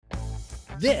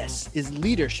This is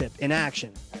Leadership in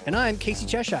Action, and I'm Casey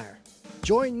Cheshire.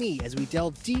 Join me as we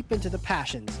delve deep into the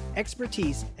passions,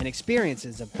 expertise, and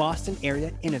experiences of Boston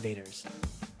area innovators.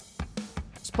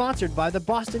 Sponsored by the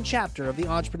Boston chapter of the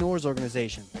Entrepreneurs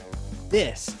Organization.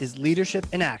 This is Leadership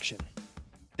in Action.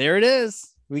 There it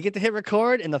is. We get to hit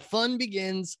record and the fun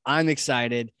begins. I'm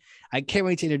excited. I can't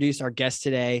wait to introduce our guest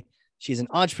today. She's an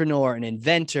entrepreneur, an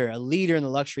inventor, a leader in the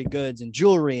luxury goods and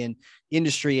jewelry and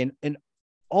industry and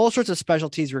all sorts of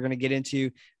specialties we're going to get into.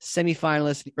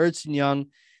 Semi-finalist, the Ernst & Young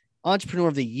Entrepreneur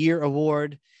of the Year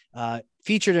Award,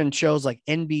 featured in shows like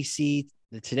NBC,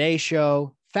 The Today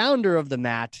Show, founder of The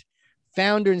Mat,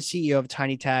 founder and CEO of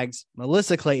Tiny Tags,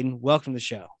 Melissa Clayton. Welcome to the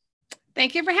show.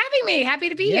 Thank you for having me. Happy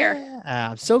to be here.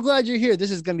 I'm so glad you're here.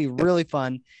 This is going to be really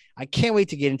fun. I can't wait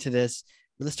to get into this.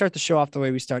 Let's start the show off the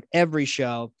way we start every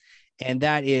show. And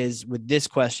that is with this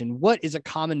question: what is a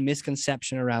common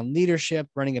misconception around leadership,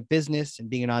 running a business, and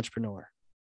being an entrepreneur?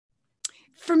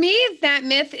 For me, that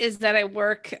myth is that I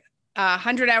work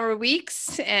 100-hour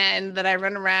weeks and that I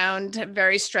run around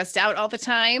very stressed out all the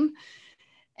time.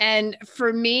 And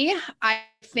for me, I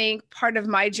think part of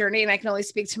my journey, and I can only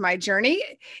speak to my journey,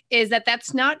 is that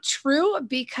that's not true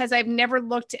because I've never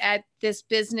looked at this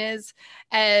business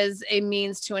as a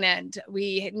means to an end.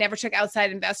 We never took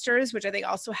outside investors, which I think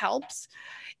also helps,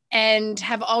 and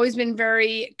have always been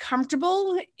very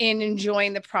comfortable in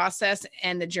enjoying the process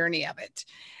and the journey of it,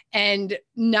 and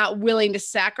not willing to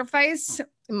sacrifice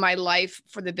my life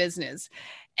for the business.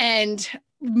 And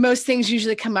most things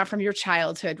usually come up from your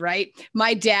childhood, right?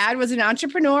 My dad was an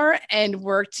entrepreneur and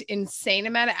worked insane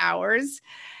amount of hours.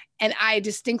 And I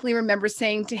distinctly remember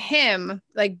saying to him,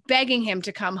 like begging him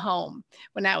to come home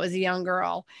when I was a young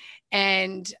girl.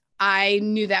 And I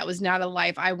knew that was not a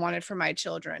life I wanted for my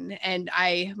children. And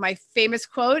my famous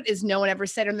quote is, no one ever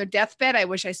said on their deathbed, I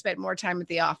wish I spent more time at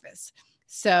the office.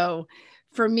 So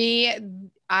for me,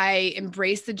 I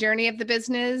embrace the journey of the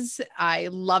business. I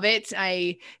love it.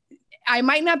 I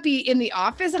might not be in the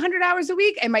office 100 hours a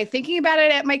week. Am I thinking about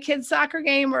it at my kid's soccer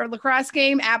game or lacrosse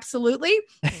game? Absolutely.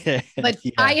 But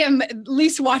yeah. I am at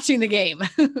least watching the game.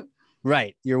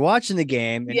 Right. You're watching the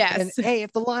game. And, yes. And hey,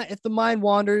 if the mind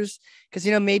wanders, because,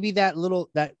 maybe that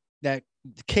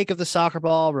kick of the soccer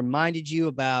ball reminded you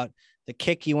about the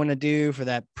kick you want to do for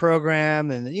that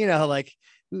program. And, like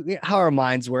how our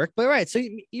minds work. But right. So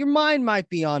your mind might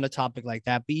be on a topic like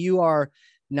that, but you are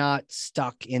not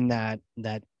stuck in that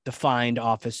defined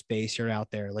office space. You're out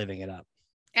there living it up.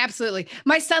 Absolutely.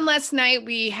 My son last night,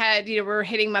 we're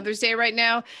hitting Mother's Day right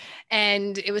now,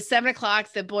 and it was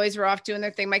 7:00. The boys were off doing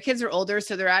their thing. My kids are older,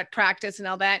 so they're at practice and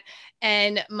all that.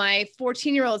 And my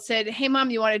 14-year-old said, "Hey mom,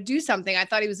 you want to do something?" I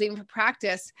thought he was leaving for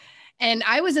practice. And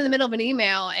I was in the middle of an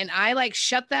email and I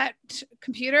shut that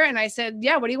computer and I said,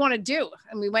 yeah, what do you want to do?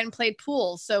 And we went and played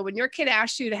pool. So when your kid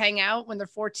asks you to hang out when they're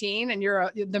 14 and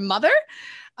you're the mother,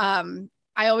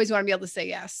 I always want to be able to say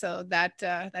yes. So that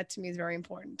to me is very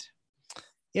important.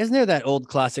 Isn't there that old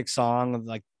classic song of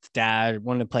like dad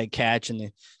wanting to play catch and the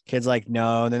kids like,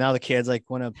 no. And then now the kids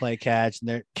want to play catch and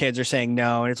their kids are saying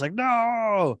no. And it's like,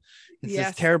 no, it's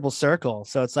this terrible circle.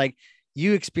 So it's like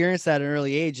you experienced that at an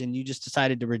early age and you just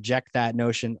decided to reject that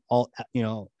notion.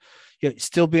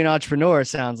 Still be an entrepreneur,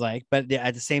 sounds like, but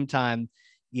at the same time,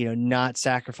 not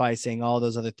sacrificing all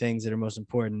those other things that are most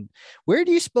important. Where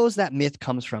do you suppose that myth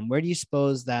comes from? Where do you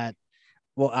suppose that,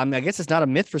 I guess it's not a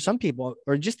myth for some people,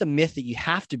 or just a myth that you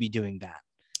have to be doing that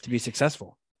to be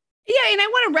successful? Yeah. And I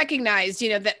want to recognize,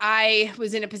 that I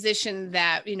was in a position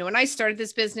that, when I started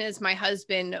this business, my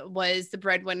husband was the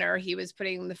breadwinner. He was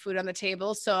putting the food on the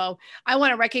table. So I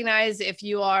want to recognize if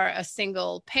you are a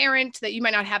single parent that you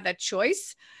might not have that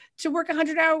choice to work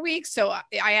 100-hour weeks. So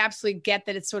I absolutely get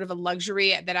that it's sort of a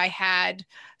luxury that I had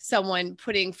someone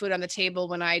putting food on the table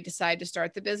when I decided to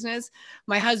start the business.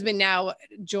 My husband now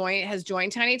has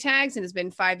joined Tiny Tags and has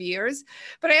been 5 years.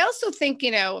 But I also think,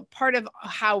 part of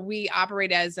how we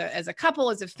operate as a couple,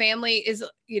 as a family is,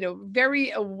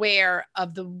 very aware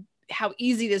of how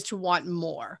easy it is to want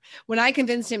more. When I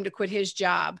convinced him to quit his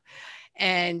job,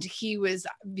 and he was,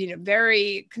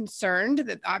 very concerned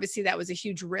that obviously that was a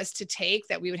huge risk to take,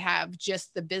 that we would have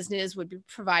just the business would be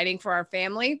providing for our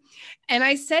family. And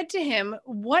I said to him,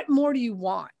 what more do you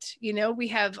want? We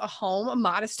have a home, a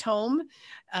modest home.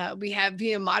 We have,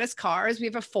 modest cars. We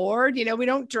have a Ford, we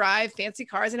don't drive fancy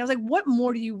cars. And I was like, what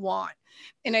more do you want?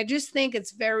 And I just think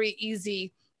it's very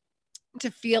easy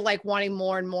to feel like wanting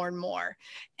more and more and more.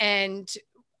 And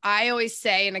I always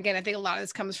say, and again, I think a lot of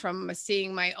this comes from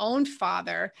seeing my own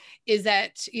father, is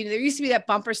that, there used to be that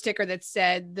bumper sticker that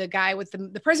said the guy with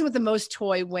the person with the most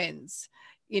toy wins.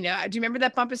 Do you remember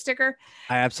that bumper sticker?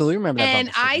 I absolutely remember that And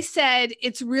bumper sticker. I said,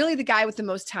 it's really the guy with the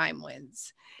most time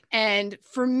wins. And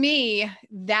for me,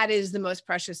 that is the most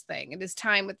precious thing. It is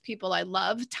time with people I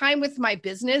love, time with my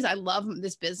business. I love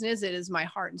this business. It is my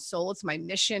heart and soul. It's my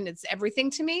mission. It's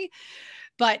everything to me.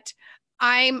 But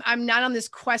I'm not on this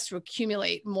quest to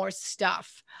accumulate more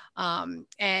stuff.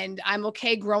 And I'm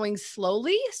okay growing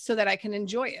slowly so that I can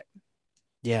enjoy it.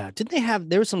 Yeah.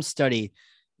 There was some study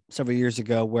several years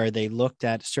ago where they looked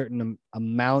at a certain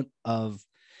amount of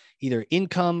either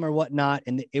income or whatnot.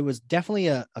 And it was definitely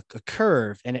a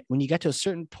curve. And when you get to a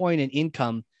certain point in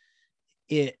income,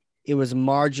 it was a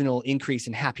marginal increase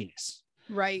in happiness.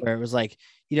 Right. Where it was like,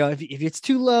 if it's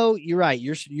too low, you're right.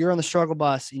 You're on the struggle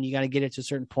bus and you got to get it to a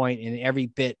certain point and every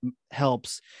bit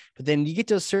helps. But then you get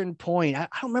to a certain point. I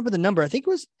don't remember the number. I think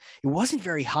it wasn't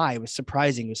very high. It was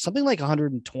surprising. It was something like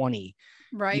 120,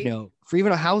 right. For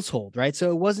even a household. Right.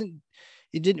 So it wasn't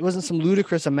some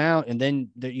ludicrous amount. And then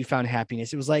you found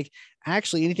happiness. It was like,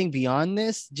 actually anything beyond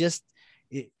this, just,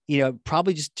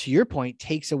 probably just to your point,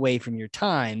 takes away from your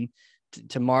time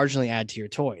to marginally add to your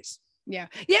toys. Yeah.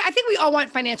 Yeah. I think we all want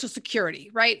financial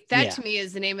security, right? That Yeah. to me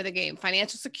is the name of the game,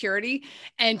 financial security,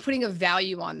 and putting a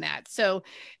value on that. So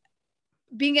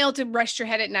being able to rest your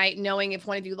head at night, knowing if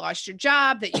one of you lost your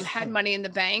job, that you had money in the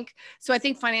bank. So I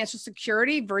think financial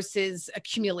security versus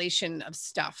accumulation of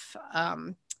stuff.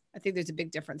 I think there's a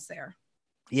big difference there.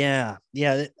 Yeah.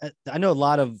 Yeah. I know a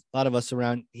lot of us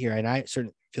around here, and I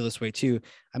certainly feel this way too.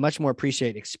 I much more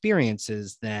appreciate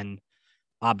experiences than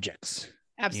objects.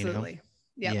 Absolutely.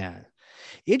 Yep. Yeah.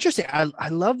 Interesting. I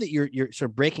love that you're sort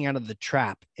of breaking out of the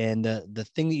trap, and the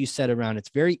thing that you said around it's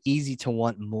very easy to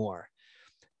want more.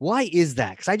 Why is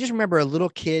that? Because I just remember a little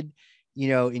kid,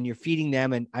 and you're feeding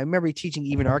them, and I remember teaching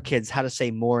even our kids how to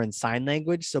say more in sign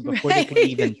language. So before they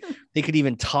could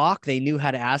even talk, they knew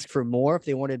how to ask for more if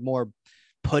they wanted more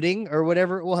pudding or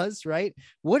whatever it was. Right?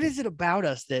 What is it about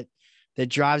us that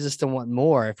drives us to want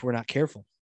more if we're not careful?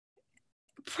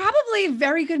 Probably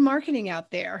very good marketing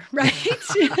out there, right?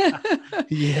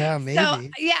 Yeah, maybe. So,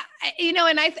 yeah,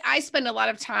 and I spend a lot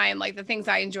of time, like the things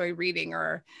I enjoy reading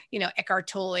are, Eckhart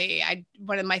Tolle.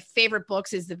 One of my favorite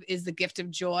books is the Gift of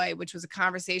Joy, which was a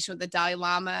conversation with the Dalai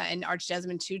Lama and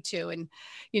Archdesmond Tutu. And,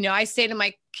 I say to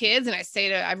my kids, and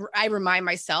I remind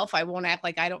myself, I won't act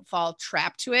like I don't fall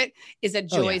trapped to it, is that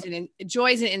joy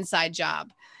is an inside job.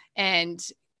 And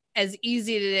as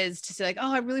easy it is to say like,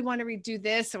 oh, I really want to redo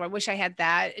this, or I wish I had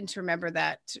that. And to remember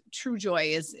that true joy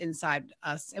is inside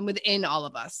us and within all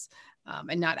of us,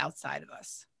 and not outside of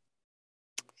us.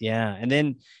 Yeah. And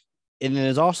then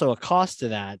there's also a cost to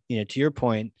that, to your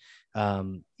point.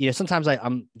 Sometimes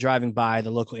I'm driving by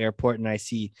the local airport and I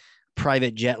see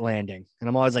private jet landing and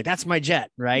I'm always like, that's my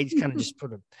jet, right? It's kind of just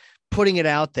putting it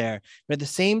out there. But at the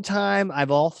same time,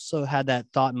 I've also had that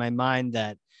thought in my mind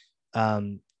that,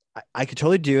 I could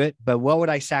totally do it, but what would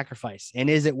I sacrifice? And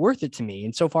is it worth it to me?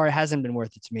 And so far it hasn't been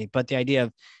worth it to me, but the idea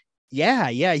of,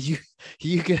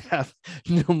 you could have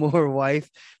no more wife,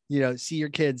 see your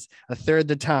kids a third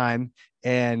the time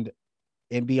and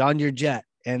be on your jet.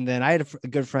 And then I had a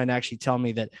good friend actually tell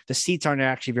me that the seats aren't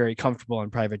actually very comfortable on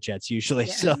private jets usually.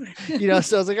 Yes. So,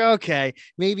 so I was like, okay,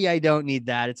 maybe I don't need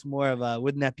that. It's more of a,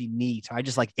 wouldn't that be neat? I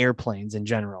just like airplanes in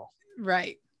general.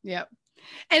 Right. Yep.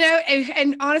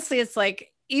 And honestly, it's like,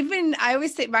 even I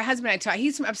always say my husband,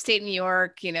 he's from upstate New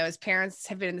York, his parents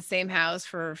have been in the same house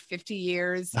for 50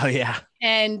 years. Oh yeah.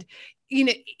 And,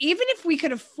 even if we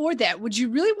could afford that, would you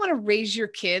really want to raise your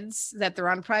kids that they're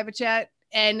on a private jet?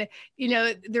 And,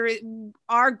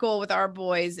 our goal with our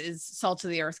boys is salt of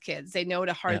the earth kids. They know what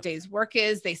a hard day's work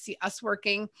is. They see us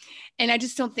working. And I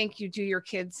just don't think you do your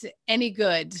kids any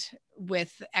good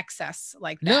with excess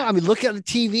like that. No, I mean, look at the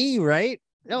TV, right?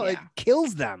 No, It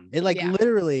kills them. It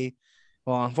literally,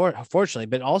 well, unfortunately,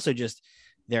 but also just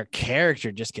their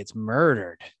character just gets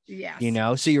murdered.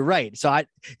 Yeah. So you're right. So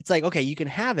it's like, okay, you can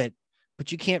have it,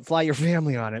 but you can't fly your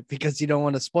family on it because you don't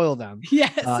want to spoil them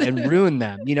and ruin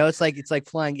them. It's like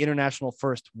flying international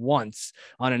first once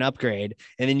on an upgrade,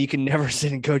 and then you can never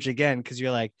sit and coach again because you're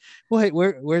like, wait,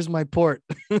 where's my port?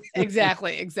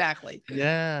 Exactly.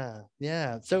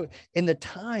 Yeah. So in the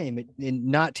time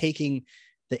in not taking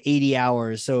the 80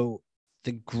 hours, so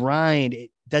the grind,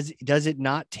 does it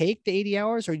not take the 80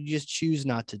 hours, or you just choose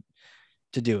not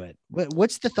to do it?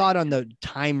 What's the thought on the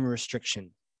time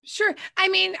restriction? Sure. I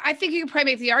mean, I think you could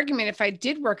probably make the argument if I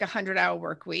did work 100-hour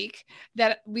work week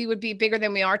that we would be bigger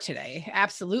than we are today.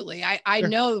 Absolutely. I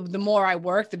know the more I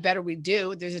work, the better we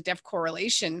do. There's a def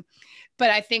correlation, but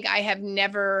I think I have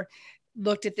never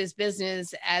looked at this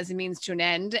business as a means to an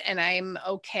end, and I'm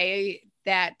okay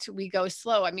that we go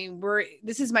slow. I mean,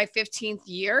 this is my 15th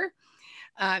year.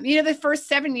 The first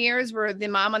 7 years were the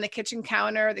mom on the kitchen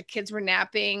counter, the kids were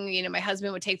napping, my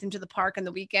husband would take them to the park on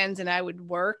the weekends and I would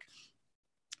work.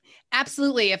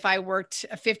 Absolutely. If I worked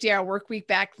a 50-hour work week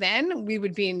back then, we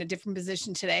would be in a different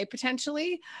position today,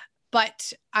 potentially,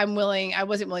 but I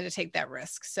wasn't willing to take that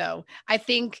risk. So I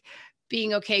think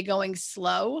being okay going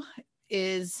slow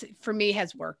for me,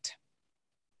 has worked.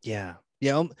 Yeah.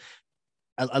 Yeah.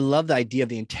 I love the idea of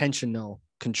the intentional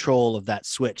control of that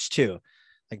switch too.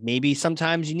 Like maybe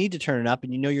sometimes you need to turn it up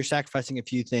and you're sacrificing a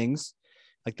few things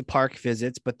like the park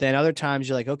visits, but then other times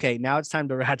you're like, okay, now it's time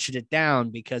to ratchet it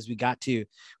down because we got to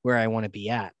where I want to be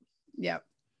at. Yep.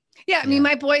 Yeah. I mean,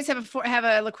 my boys have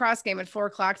a lacrosse game at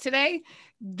 4:00 today.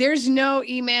 There's no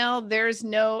email. There's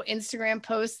no Instagram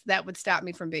post that would stop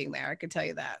me from being there. I can tell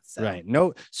you that. So. Right.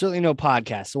 No, certainly no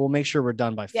podcast. So we'll make sure we're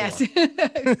done by 4. Yes.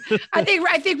 I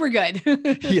think we're good.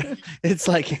 Yeah. It's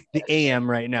like the AM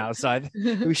right now. So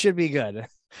we should be good.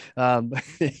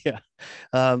 Yeah.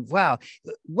 Wow.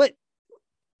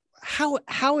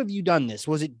 How have you done this?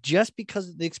 Was it just because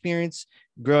of the experience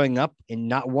growing up and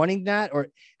not wanting that, or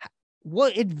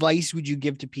what advice would you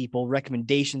give to people,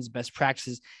 recommendations, best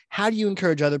practices? How do you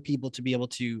encourage other people to be able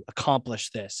to accomplish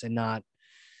this and not,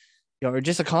 or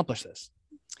just accomplish this?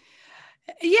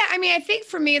 Yeah. I mean, I think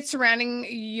for me, it's surrounding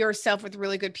yourself with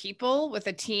really good people, with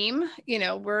a team.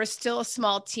 We're still a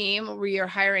small team. We are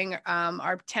hiring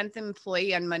our 10th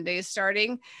employee on Monday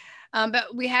starting.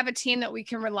 But we have a team that we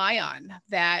can rely on,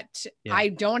 that I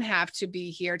don't have to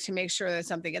be here to make sure that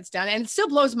something gets done. And it still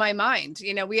blows my mind.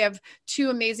 We have 2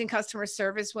 amazing customer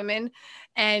service women,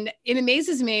 and it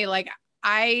amazes me. Like,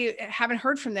 I haven't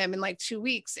heard from them in like 2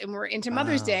 weeks, and we're into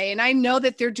Mother's Day, and I know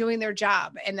that they're doing their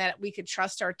job and that we could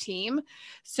trust our team.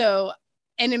 So,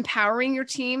 and empowering your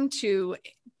team to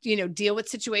deal with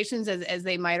situations as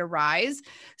they might arise,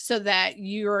 so that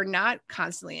you're not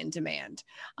constantly in demand.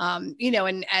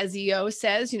 And as EO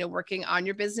says, working on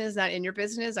your business, not in your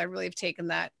business. I really have taken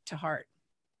that to heart.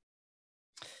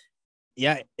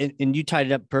 Yeah. And you tied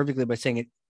it up perfectly by saying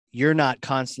you're not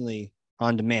constantly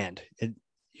on demand.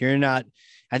 You're not,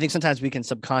 I think sometimes we can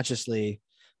subconsciously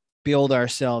build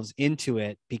ourselves into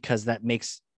it because that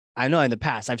makes, I know in the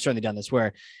past, I've certainly done this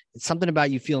where it's something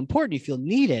about you feel important, you feel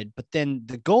needed, but then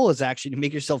the goal is actually to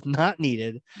make yourself not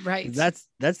needed. Right. That's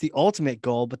the ultimate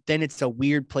goal, but then it's a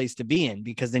weird place to be in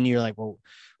because then you're like, well,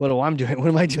 what am I doing? What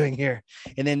am I doing here?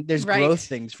 And then there's growth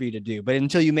things for you to do. But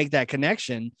until you make that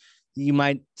connection, you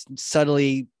might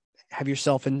subtly have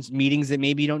yourself in meetings that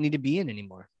maybe you don't need to be in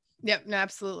anymore. Yep. No,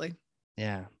 absolutely.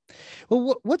 Yeah.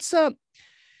 Well, what's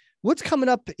coming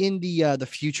up in the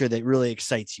future that really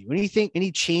excites you? Anything,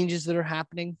 any changes that are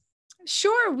happening?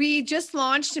 Sure. We just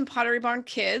launched in Pottery Barn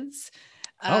Kids.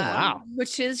 Oh, wow.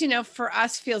 Which is, for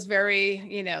us feels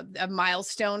very, a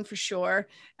milestone for sure.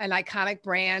 An iconic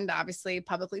brand, obviously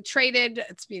publicly traded.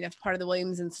 It's being a part of the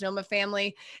Williams and Sonoma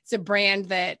family. It's a brand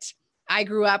that I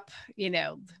grew up,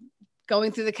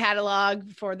 going through the catalog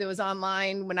before there was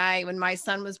online when my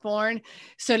son was born.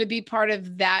 So to be part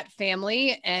of that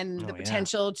family and the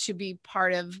potential to be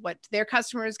part of what their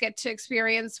customers get to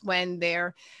experience when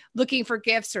they're looking for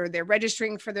gifts or they're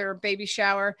registering for their baby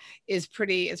shower is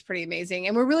pretty amazing.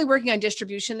 And we're really working on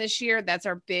distribution this year. That's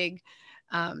our big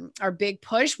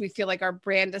push. We feel like our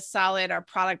brand is solid. Our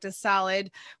product is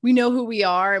solid. We know who we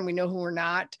are and we know who we're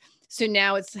not. So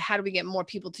now it's how do we get more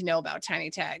people to know about Tiny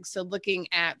Tags? So looking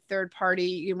at third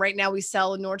party, right now we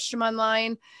sell Nordstrom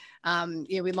online.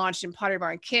 We launched in Pottery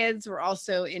Barn Kids. We're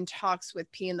also in talks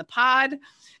with Pea in the Pod.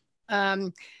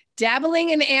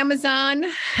 Dabbling in Amazon.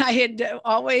 I had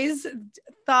always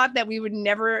thought that we would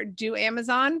never do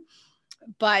Amazon,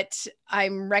 but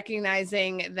I'm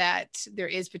recognizing that there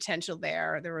is potential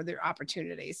there. There are other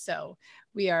opportunities. So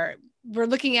we're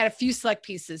looking at a few select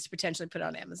pieces to potentially put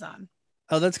on Amazon.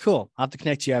 Oh, that's cool. I'll have to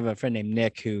connect you. I have a friend named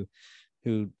Nick who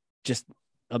just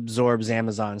absorbs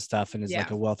Amazon stuff and is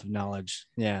like a wealth of knowledge.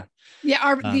 Yeah.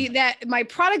 Yeah. My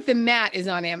product, the mat, is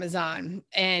on Amazon,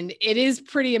 and it is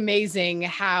pretty amazing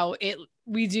how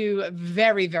we do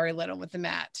very, very little with the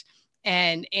mat,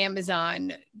 and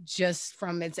Amazon, just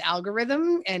from its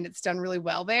algorithm, and it's done really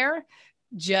well there,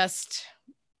 just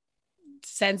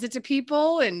sends it to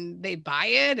people and they buy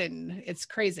it, and it's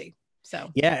crazy. So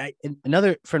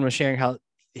another friend was sharing how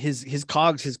his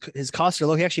costs are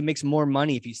low. He actually makes more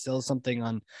money if he sells something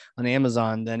on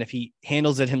Amazon than if he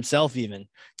handles it himself, even,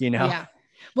 Yeah.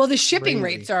 Well, the shipping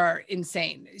Crazy. rates are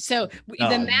insane. So Oh,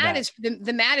 the I mat bet. is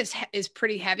the mat is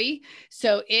pretty heavy.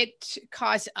 So it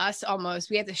costs us almost,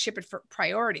 we have to ship it for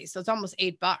priority. So it's almost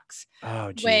 $8.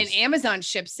 Oh, When geez. Amazon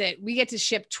ships it, we get to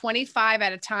ship 25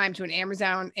 at a time to an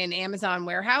Amazon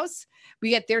warehouse. We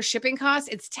get their shipping costs.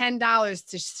 It's $10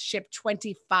 to ship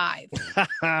 25.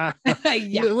 Yeah, What do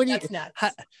you, that's how,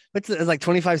 nuts. it's like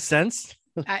 25 cents?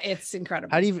 It's How do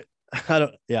incredible. you, I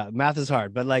don't, yeah, math is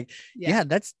hard, but like, Yeah.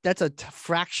 yeah, that's a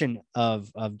fraction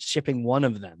of shipping one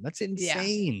of them. That's Yeah.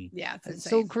 insane. Yeah. It's That's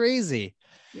so insane. crazy.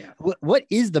 Yeah. What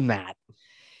is the mat?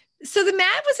 So the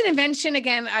mat was an invention.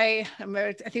 Again, I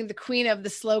think the queen of the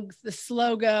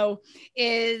slow go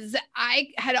is I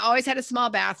had always had a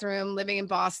small bathroom living in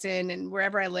Boston and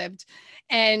wherever I lived,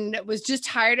 and was just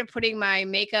tired of putting my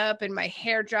makeup and my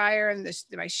hair dryer and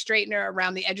my straightener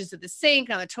around the edges of the sink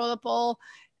on the toilet bowl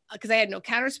because I had no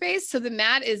counter space. So the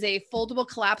mat is a foldable,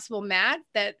 collapsible mat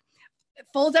that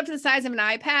folds up to the size of an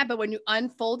iPad, but when you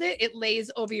unfold it, it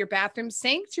lays over your bathroom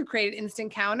sink to create an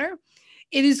instant counter.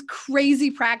 It is crazy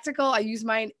practical. I use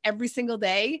mine every single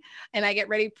day and I get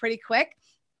ready pretty quick.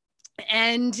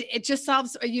 And it just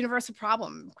solves a universal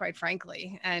problem, quite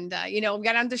frankly. And, we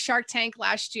got onto Shark Tank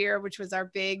last year, which was our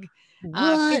big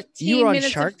What? You were 15 on minutes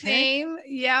of Shark Tank? fame.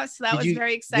 Yeah. So that Did was you, very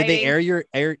did they exciting.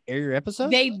 air your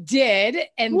episode? They did.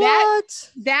 And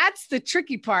What? that's the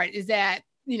tricky part is that,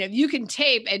 you can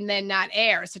tape and then not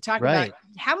air. So talk about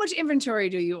how much inventory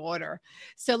do you order?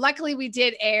 So luckily we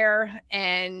did air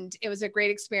and it was a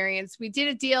great experience. We did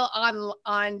a deal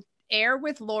on air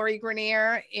with Lori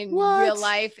Grenier in real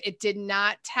life. It did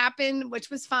not happen, which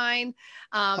was fine.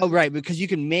 Oh, right. Because you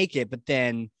can make it, but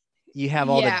then you have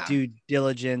all the due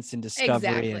diligence and discovery.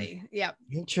 Exactly. Yep.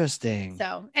 Interesting.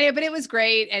 So anyway, but it was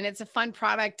great. And it's a fun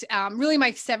product. Really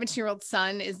my 17-year-old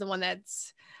son is the one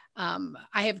that's,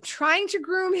 I have trying to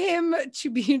groom him to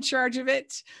be in charge of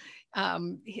it.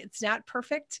 It's not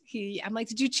perfect. I'm like,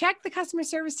 did you check the customer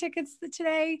service tickets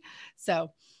today?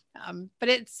 So, but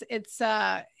it's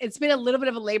been a little bit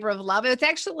of a labor of love. It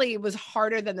actually was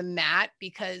harder than the mat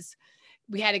because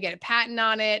we had to get a patent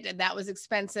on it and that was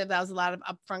expensive. That was a lot of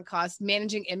upfront costs.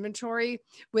 Managing inventory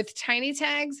with tiny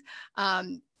tags.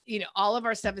 All of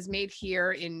our stuff is made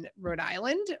here in Rhode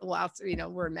Island. Well,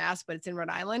 we're in Mass, but it's in Rhode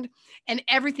Island and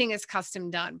everything is custom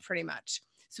done pretty much.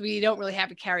 So we don't really have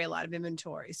to carry a lot of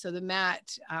inventory. So the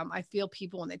mat, I feel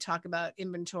people when they talk about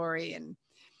inventory and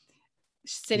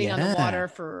sitting on the water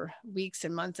for weeks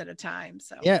and months at a time.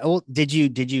 So yeah. Well, did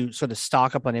you sort of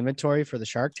stock up on inventory for the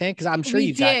Shark Tank? Because I'm sure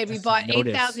we did. We bought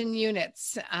 8,000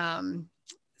 units.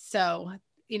 So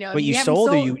but you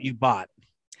sold or you bought?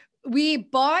 We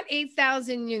bought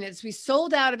 8,000 units. We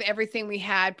sold out of everything we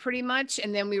had pretty much.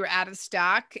 And then we were out of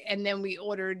stock. And then we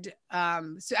ordered.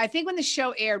 So I think when the show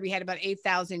aired, we had about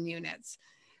 8,000 units.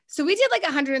 So we did like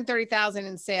 130,000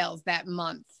 in sales that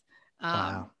month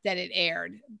that it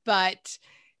aired. But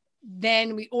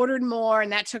then we ordered more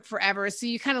and that took forever. So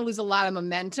you kind of lose a lot of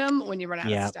momentum when you run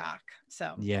out of stock.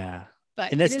 So, yeah.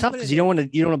 But and that's tough because you don't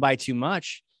want to buy too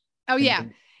much. Oh, yeah.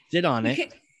 Sit on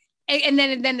it. And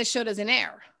then the show doesn't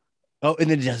air. Oh, and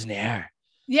then it doesn't air.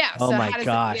 Yeah. Oh so my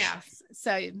gosh.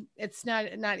 So it's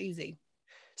not easy.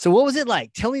 So what was it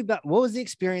like? Tell me about what was the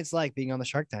experience like being on the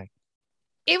Shark Tank?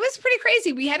 It was pretty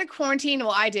crazy. We had a quarantine.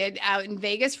 Well, I did out in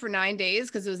Vegas for 9 days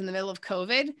because it was in the middle of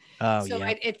COVID. Oh, so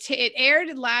yeah. It aired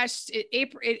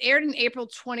It aired in April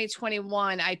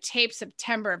 2021. I taped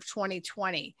September of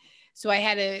 2020. So I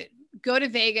had to go to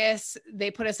Vegas.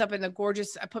 They put me up in a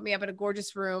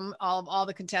gorgeous room, all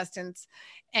the contestants.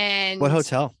 And what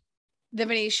hotel? The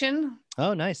Venetian.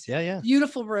 Oh, nice. Yeah.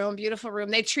 Beautiful room.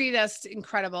 They treated us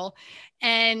incredible.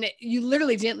 And you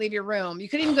literally didn't leave your room. You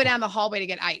couldn't even go down the hallway to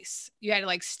get ice. You had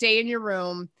to stay in your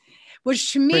room,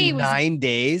 which to me was 9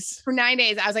 days. For 9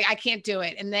 days. I was like, I can't do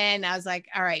it. And then I was like,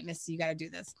 all right, Missy, you got to do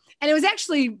this. And it was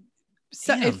actually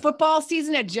football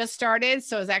season had just started.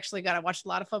 So I was actually got to watch a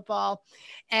lot of football.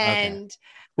 And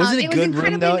was it a good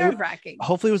room though? Nerve-wracking.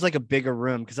 Hopefully it was like a bigger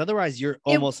room because otherwise you're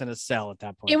almost in a cell at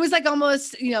that point. It was like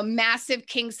almost, massive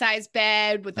king size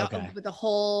bed with the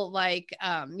whole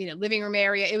living room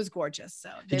area. It was gorgeous. So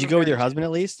did you go with your husband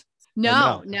at least?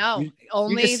 No,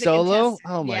 only you solo.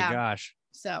 Oh my gosh.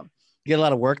 So you get a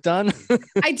lot of work done.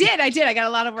 I did. I got a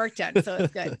lot of work done. So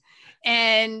it's good.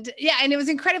 And it was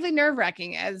incredibly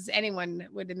nerve-wracking as anyone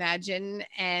would imagine.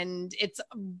 And it's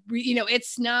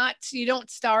not, you don't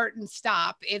start and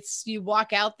stop. It's you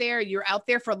walk out there, you're out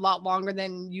there for a lot longer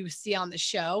than you see on the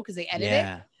show because they edit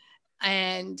it.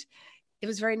 And it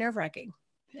was very nerve-wracking.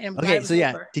 Okay.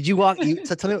 So did you walk,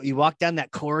 so tell me, you walked down that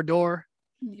corridor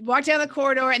You walk down the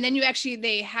corridor, and then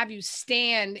they have you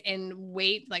stand and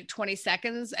wait like 20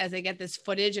 seconds as they get this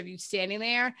footage of you standing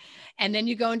there. And then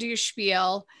you go and do your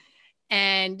spiel.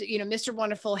 And, Mr.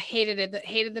 Wonderful hated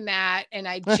the mat. And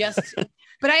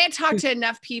but I had talked to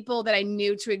enough people that I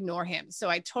knew to ignore him. So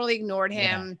I totally ignored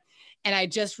him. And I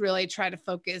just really tried to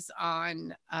focus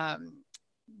on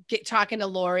talking to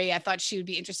Lori. I thought she would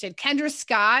be interested. Kendra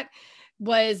Scott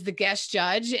was the guest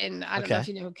judge. And I don't know if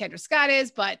you know who Kendra Scott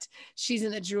is, but she's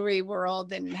in the jewelry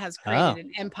world and has created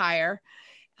an empire.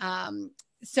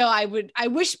 So I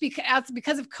wish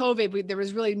because of COVID, there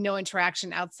was really no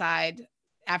interaction outside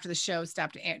after the show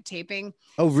stopped taping.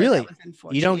 Oh, really?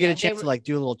 So you don't get a chance to like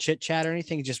do a little chit chat or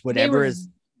anything? Just whatever is.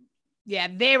 Yeah,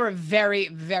 they were very,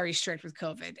 very strict with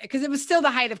COVID because it was still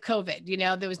the height of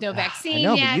COVID. There was no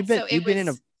vaccine yet. But you've been in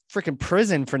a freaking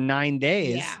prison for 9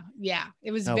 days. Yeah.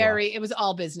 It was it was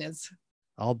all business.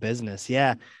 All business.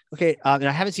 Yeah. Okay. And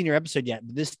I haven't seen your episode yet,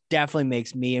 but this definitely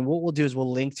makes me, and what we'll do is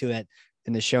we'll link to it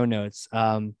in the show notes.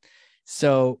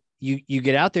 So you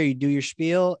get out there, you do your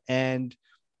spiel, and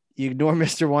you ignore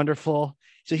Mr. Wonderful.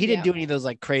 So he didn't do any of those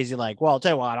like crazy, like, well, I'll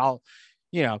tell you what, I'll,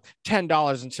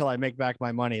 $10 until I make back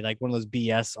my money, like one of those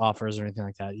BS offers or anything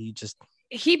like that.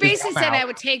 He basically said I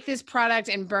would take this product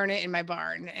and burn it in my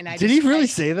barn. And did he really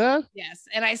say that? Yes.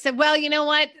 And I said, well, you know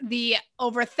what? The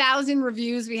over 1,000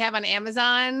 reviews we have on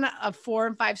Amazon of 4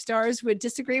 and 5 stars would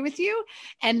disagree with you.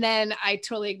 And then I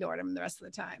totally ignored him the rest of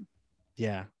the time.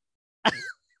 Yeah.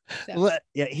 Well,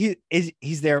 yeah,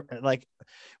 he's there. Like,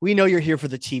 we know you're here for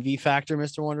the TV factor,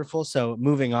 Mr. Wonderful. So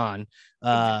moving on.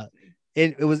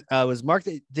 It was Mark.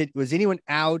 Was anyone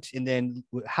out? And then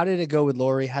how did it go with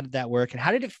Lori? How did that work? And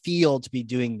how did it feel to be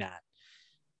doing that?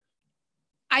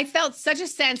 I felt such a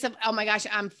sense of, oh my gosh,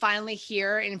 I'm finally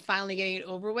here and finally getting it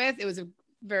over with. It was a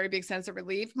very big sense of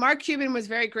relief. Mark Cuban was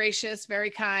very gracious, very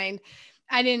kind.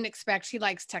 I didn't expect, he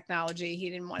likes technology. He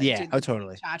didn't want to do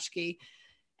totally tchotchke.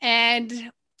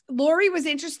 And Lori was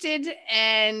interested,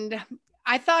 and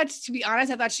I thought, to be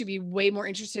honest, she'd be way more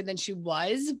interested than she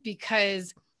was,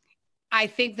 because I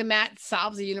think the mat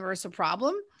solves a universal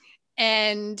problem.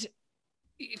 And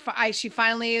I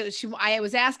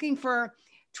was asking for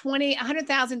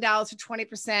 $100,000 for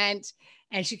 20%.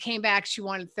 And she came back, she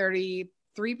wanted 33%,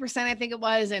 I think it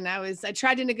was. And I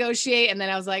tried to negotiate, and then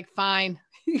I was like, fine,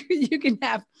 you can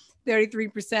have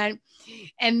 33%.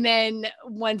 And then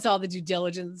once all the due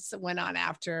diligence went on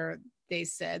after, they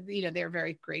said, they were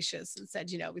very gracious and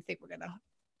said, we think we're going to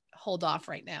hold off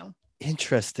right now.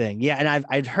 Interesting. Yeah. And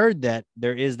I've heard that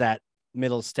there is that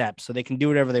middle step, so they can do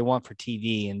whatever they want for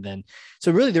TV. And then,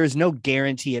 so really there is no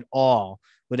guarantee at all,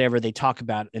 whatever they talk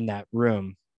about in that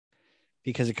room,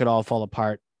 because it could all fall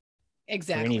apart.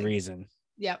 Exactly. For any reason.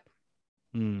 Yep.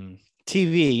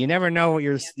 TV, you never know what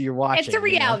you're watching. It's a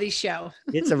reality show.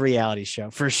 It's a reality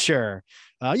show for sure.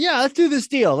 Let's do this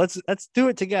deal. Let's do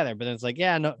it together. But then it's like,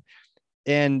 yeah, no.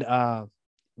 And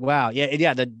wow.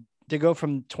 Yeah. To go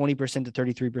from 20% to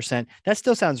 33%, that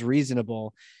still sounds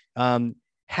reasonable.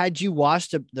 Had you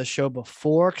watched the show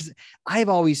before? Because I've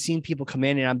always seen people come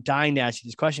in, and I'm dying to ask you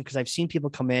this question, because I've seen people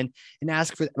come in and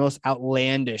ask for the most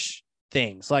outlandish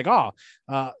things, like,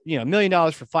 $1 million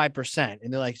for 5%.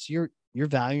 And they're like, so you're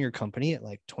valuing your company at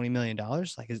like $20 million?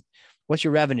 Like, what's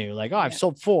your revenue? Like, I've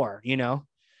sold 4,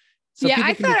 So yeah,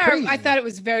 I thought it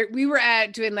was we were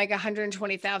at doing like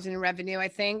 120,000 in revenue, I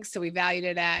think. So we valued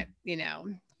it at,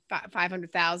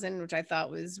 500,000, which I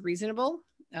thought was reasonable.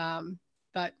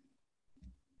 But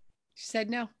she said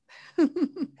no.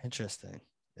 Interesting.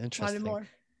 Wanted more.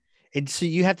 And so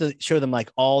you have to show them like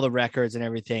all the records and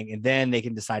everything, and then they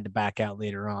can decide to back out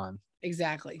later on.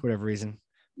 Exactly. For whatever reason.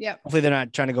 Yeah. Hopefully they're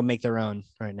not trying to go make their own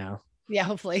right now. Yeah,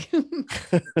 hopefully.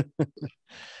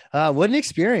 What an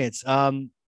experience. What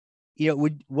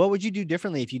would you do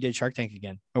differently if you did Shark Tank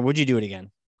again, or would you do it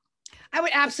again? I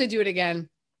would absolutely do it again.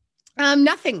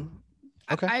 Nothing.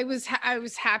 Okay. I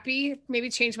was happy, maybe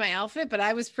change my outfit, but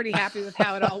I was pretty happy with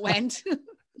how it all went.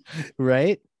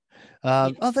 Right.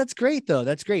 Oh, that's great though.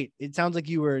 That's great. It sounds like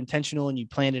you were intentional and you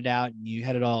planned it out and you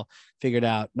had it all figured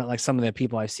out. Not like some of the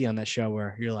people I see on that show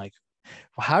where you're like,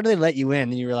 well, how do they let you in?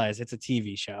 And you realize it's a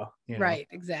TV show. Right.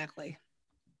 Exactly.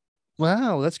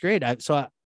 Wow. That's great. I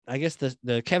guess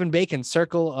the Kevin Bacon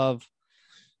circle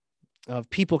of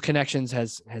people connections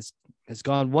has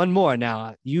gone one more.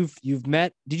 Now you've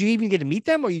met, did you even get to meet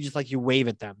them, or you just like you wave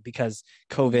at them because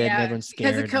COVID and everyone's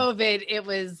scared? Because of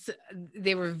COVID,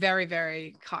 they were very,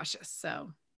 very cautious.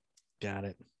 So got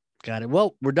it.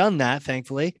 Well, we're done that,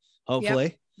 thankfully,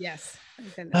 hopefully. Yep. Yes.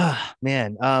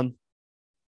 Man.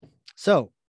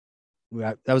 So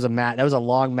that was a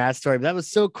long Matt story, but that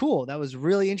was so cool. That was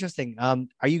really interesting.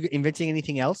 Are you inventing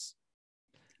anything else?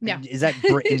 No. Is that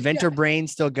inventor brain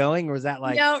still going, or is that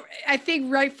like? No, I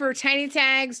think right for tiny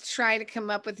tags, trying to come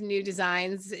up with new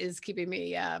designs is keeping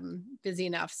me busy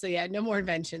enough. So yeah, no more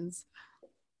inventions.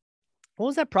 What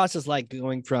was that process like,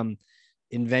 going from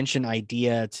invention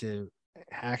idea to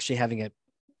actually having it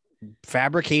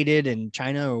fabricated in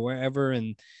China or wherever?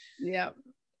 And Yeah,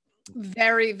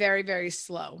 very, very, very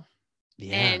slow.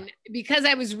 yeah, And because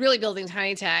I was really building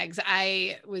tiny tags,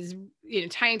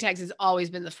 tiny tags has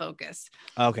always been the focus.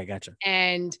 okay, gotcha.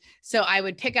 And so I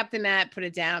would pick up the mat, put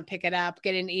it down, pick it up,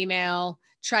 get an email,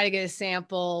 try to get a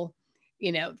sample,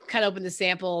 cut open the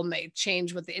sample,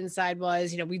 change what the inside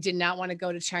was. We did not want to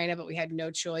go to China, but we had no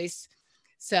choice.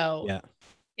 So Yeah,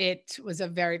 it was a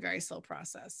very, very slow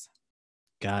process.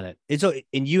 got it.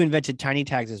 And you invented tiny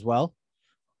tags as well,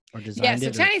 or Yeah, designed so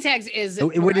it? Tiny Tags is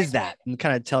What is that? And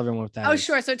kind of tell everyone what that is. Oh,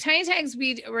 sure. So Tiny Tags,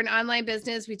 we're an online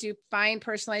business. We do fine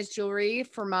personalized jewelry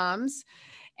for moms.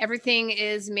 Everything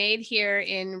is made here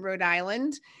in Rhode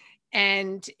Island,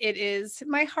 and it is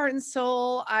my heart and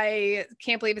soul. I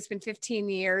can't believe it's been 15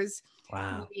 years.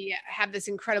 Wow. We have this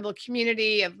incredible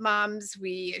community of moms.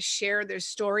 We share their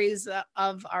stories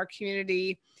of our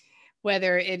community,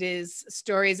 whether it is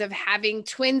stories of having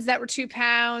twins that were 2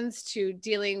 pounds, to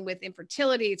dealing with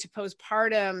infertility, to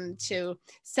postpartum, to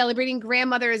celebrating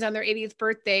grandmothers on their 80th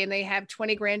birthday and they have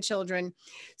 20 grandchildren.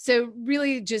 So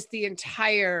really just the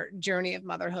entire journey of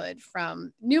motherhood,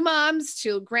 from new moms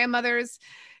to grandmothers,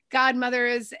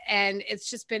 godmothers. And it's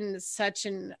just been such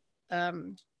an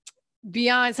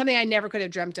beyond something I never could have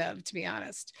dreamt of, to be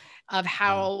honest, of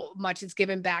how much it's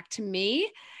given back to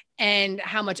me and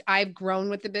how much I've grown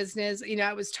with the business.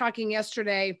 I was talking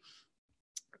yesterday,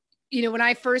 when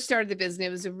I first started the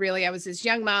business, I was this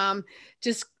young mom,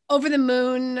 just over the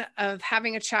moon of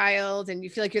having a child. And you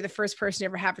feel like you're the first person to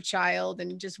ever have a child,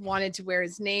 and just wanted to wear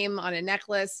his name on a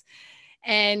necklace,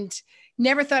 and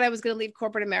never thought I was going to leave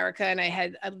corporate America. And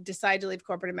I decided to leave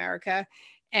corporate America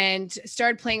and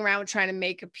started playing around with trying to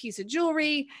make a piece of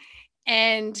jewelry,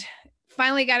 and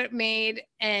finally got it made.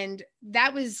 And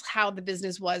that was how the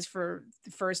business was for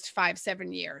the first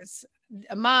 5-7 years.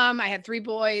 A mom, I had 3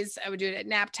 boys. I would do it at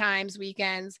nap times,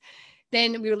 weekends.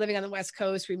 Then we were living on the West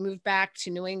Coast. We moved back to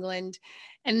New England,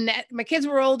 and my kids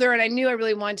were older, and I knew I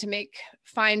really wanted to make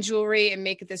fine jewelry and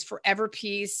make it this forever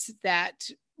piece that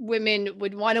women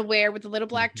would want to wear with a little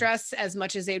black dress as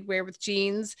much as they'd wear with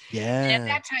jeans. Yeah. And at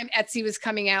that time, Etsy was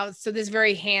coming out. So this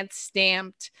very hand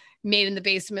stamped, made in the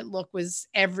basement look was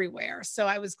everywhere. So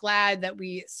I was glad that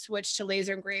we switched to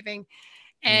laser engraving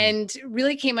and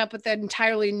really came up with an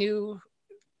entirely new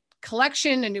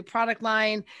collection, a new product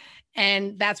line.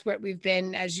 And that's where we've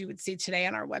been, as you would see today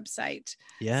on our website.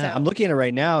 Yeah. So, I'm looking at it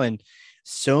right now, and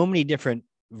so many different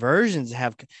versions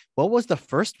have. What was the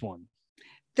first one?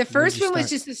 The first one was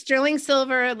just a sterling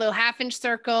silver, a little 1/2-inch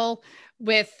circle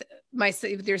with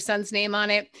your son's name on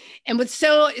it. And what's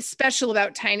so special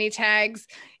about Tiny Tags,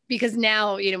 because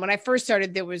now, when I first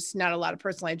started, there was not a lot of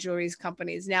personalized jewelry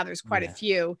companies. Now there's quite a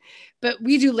few, but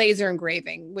we do laser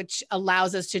engraving, which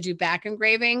allows us to do back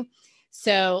engraving.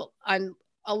 So on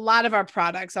a lot of our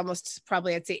products, almost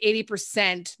probably I'd say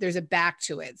 80%, there's a back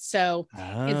to it. So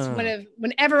it's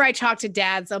whenever I talk to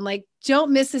dads, I'm like,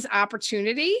 don't miss this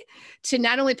opportunity to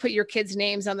not only put your kids'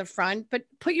 names on the front, but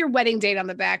put your wedding date on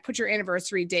the back, put your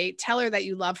anniversary date, tell her that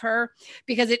you love her,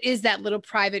 because it is that little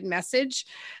private message.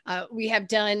 We have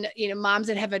done, moms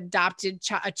that have adopted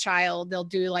a child, they'll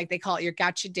do they call it your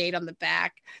gotcha date on the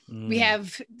back. We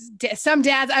have some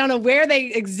dads, I don't know where they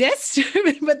exist,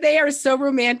 but they are so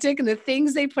romantic, and the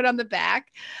things they put on the back.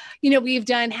 We've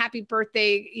done happy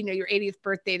birthday, your 80th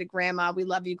birthday to grandma. We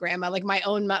love you, grandma. Like my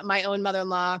own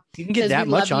mother-in-law. You can get that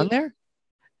much on there?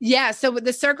 Yeah. So with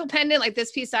the circle pendant, like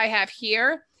this piece I have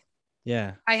here.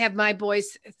 Yeah. I have my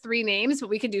boys' 3 names, but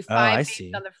we can do 5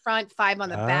 names on the front, 5 on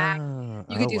the back.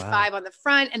 You can do 5 on the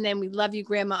front, and then we love you,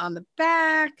 grandma, on the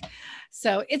back.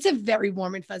 So it's a very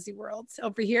warm and fuzzy world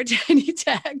over here, Tiny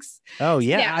Tags. Oh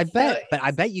yeah, I bet. But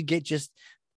I bet you get just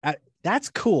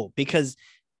that's cool, because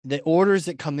the orders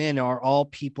that come in are all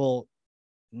people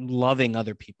loving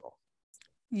other people.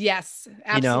 Yes,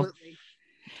 absolutely.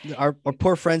 Our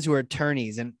poor friends who are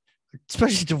attorneys, and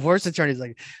especially divorce attorneys,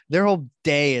 like their whole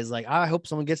day is like, oh, I hope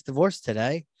someone gets divorced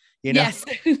today. Yes.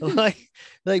 but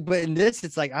in this,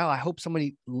 it's like, oh, I hope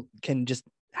somebody can just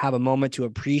have a moment to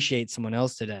appreciate someone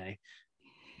else today.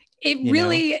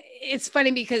 It's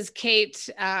funny because Kate,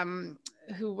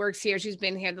 who works here, she's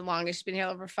been here the longest. She's been here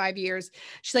over 5 years.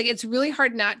 She's like, it's really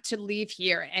hard not to leave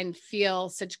here and feel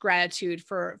such gratitude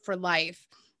for life,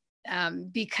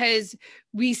 because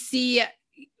we see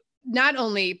not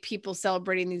only people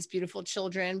celebrating these beautiful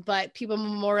children, but people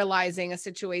memorializing a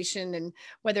situation, and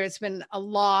whether it's been a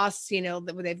loss,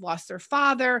 that they've lost their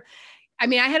father. I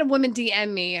mean, I had a woman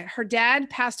DM me, her dad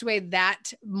passed away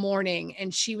that morning,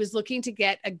 and she was looking to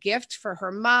get a gift for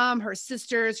her mom, her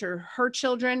sisters, her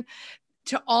children,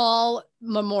 to all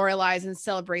memorialize and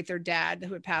celebrate their dad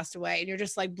who had passed away. And you're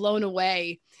just like blown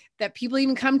away that people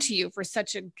even come to you for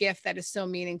such a gift that is so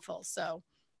meaningful. So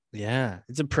yeah,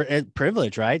 it's a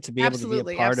privilege, right? To be able to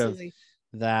be a part of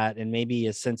that, and maybe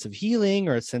a sense of healing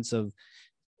or a sense of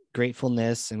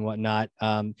gratefulness and whatnot.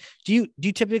 Do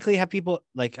you typically have people,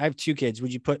 like, I have two kids,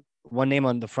 would you put one name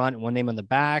on the front and one name on the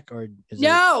back, or is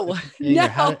no?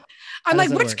 I'm like,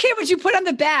 which kid would you put on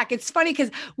the back? It's funny because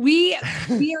we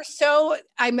are so,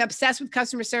 I'm obsessed with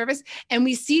customer service, and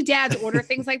we see dads order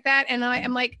things like that, and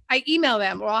I'm like, I email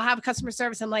them, or I'll have customer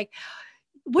service. I'm like,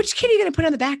 which kid are you going to put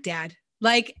on the back, Dad?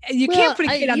 Like, you can't put a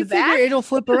kid on the back. It'll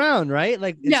flip around, right?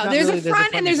 Like, no, there's a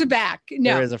front and there's a back.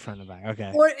 No, there is a front and back.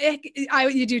 Okay. Or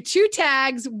you do 2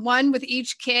 tags, one with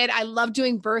each kid. I love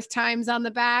doing birth times on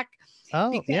the back. Oh,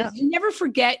 because yeah. You never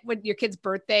forget what your kid's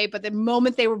birthday, but the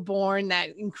moment they were born,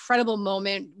 that incredible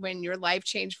moment when your life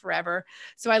changed forever.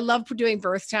 So I love doing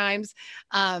birth times.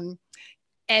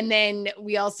 And then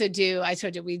we also do, I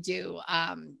told you, we do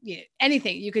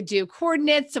anything. You could do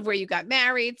coordinates of where you got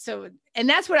married. So, and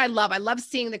that's what I love. I love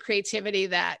seeing the creativity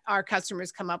that our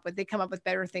customers come up with. They come up with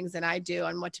better things than I do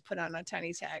on what to put on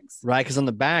tiny tags. Right. Because on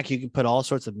the back, you can put all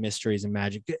sorts of mysteries and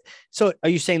magic. So are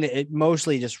you saying that it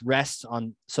mostly just rests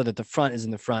on, so that the front is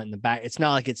in the front and the back? It's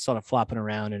not like it's sort of flopping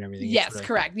around and everything. Yes, really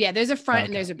correct. Yeah. There's a front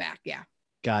and there's a back. Yeah.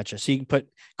 Gotcha. So you can put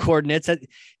coordinates.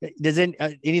 Does any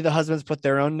of the husbands put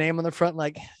their own name on the front?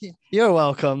 Like, you're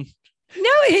welcome.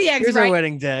 No, yeah, here's our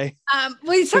wedding day.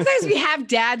 Well, sometimes we have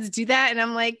dads do that, and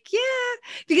I'm like, yeah,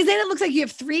 because then it looks like you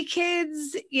have 3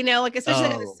 kids, like especially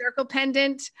like the circle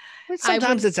pendant.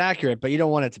 Sometimes it's accurate, but you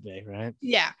don't want it to be, right?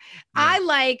 Yeah. I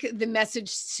like the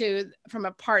message from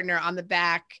a partner on the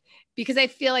back, because I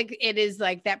feel like it is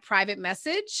like that private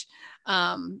message.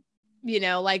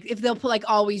 Like if they'll put like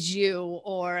always you,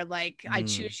 or like I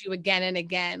choose you again and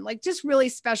again, like just really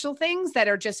special things that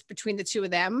are just between the two of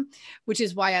them, which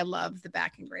is why I love the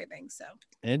back engraving. So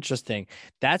interesting.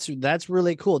 That's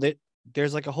really cool.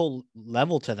 There's like a whole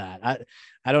level to that.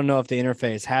 I don't know if the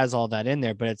interface has all that in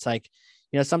there, but it's like,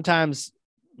 sometimes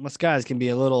us guys can be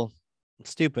a little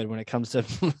stupid when it comes to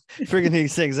figuring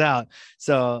these things out.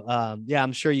 So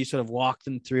I'm sure you sort of walk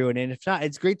them through, and if not,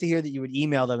 it's great to hear that you would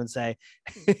email them and say,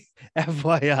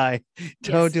 FYI,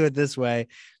 don't do it this way.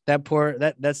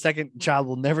 That second child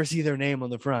will never see their name on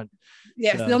the front.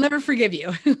 Yes, they'll never forgive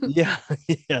you. yeah,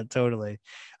 totally.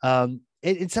 So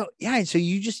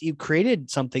you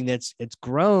created something it's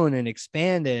grown and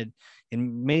expanded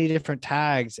in many different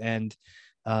tags, and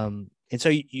so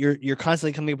you're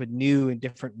constantly coming up with new and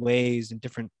different ways and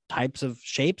different types of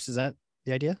shapes. Is that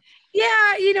the idea?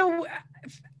 Yeah.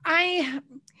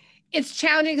 It's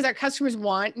challenging because our customers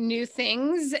want new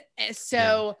things.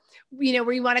 So,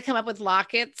 we want to come up with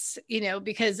lockets,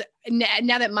 because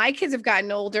now that my kids have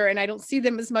gotten older and I don't see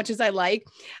them as much as I like,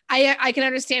 I can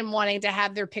understand wanting to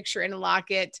have their picture in a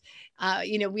locket.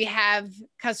 We have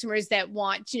customers that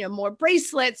want, more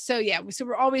bracelets. So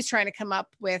we're always trying to come up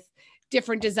with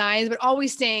different designs, but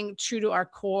always staying true to our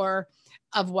core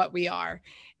of what we are.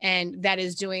 And that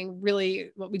is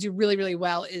what we do really, really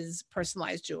well is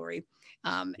personalized jewelry.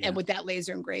 And with that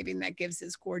laser engraving, that gives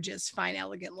this gorgeous, fine,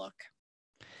 elegant look.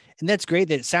 And that's great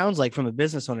that it sounds like, from a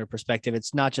business owner perspective,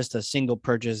 it's not just a single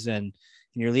purchase and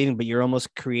you're leaving, but you're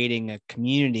almost creating a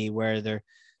community where they're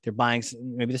buying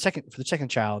maybe for the second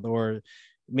child, or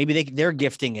maybe they're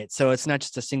gifting it. So it's not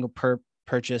just a single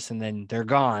purchase and then they're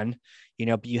gone,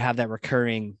 but you have that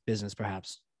recurring business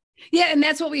perhaps. Yeah. And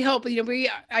that's what we hope. We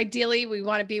ideally, we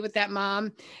want to be with that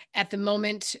mom at the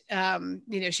moment.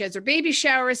 She has her baby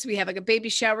shower. So we have like a baby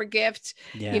shower gift.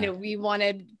 Yeah. We want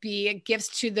to be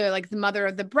gifts to the mother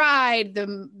of the bride,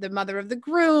 the mother of the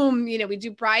groom. We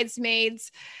do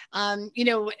bridesmaids.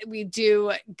 We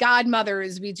do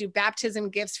godmothers. We do baptism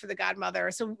gifts for the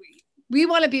godmother. So we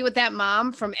want to be with that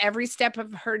mom from every step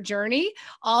of her journey,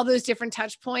 all those different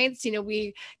touch points.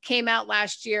 We came out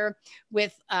last year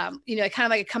with, kind of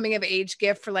like a coming of age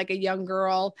gift for like a young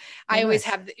girl. I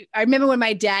remember when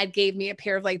my dad gave me a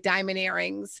pair of like diamond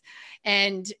earrings,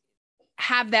 and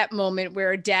have that moment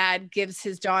where a dad gives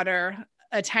his daughter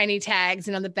a tiny tags,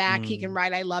 and on the back he can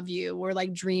write, I love you, or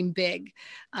like dream big.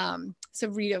 So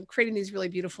creating these really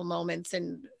beautiful moments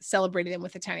and celebrating them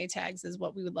with the tiny tags is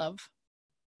what we would love.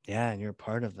 Yeah. And you're a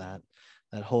part of that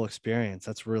whole experience.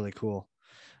 That's really cool.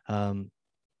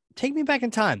 take me back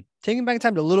in time. Take me back in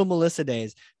time to little Melissa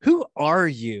days. Who are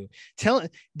you?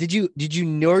 Did you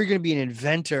know you're going to be an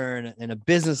inventor and a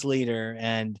business leader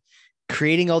and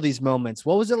creating all these moments?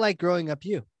 What was it like growing up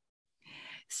you?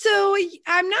 So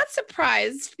I'm not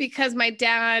surprised because my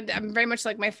dad, I'm very much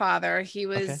like my father. He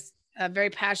Okay. was a very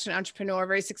passionate entrepreneur,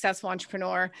 very successful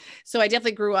entrepreneur. So I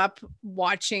definitely grew up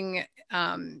watching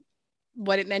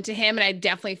what it meant to him. And I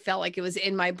definitely felt like it was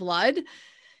in my blood.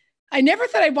 I never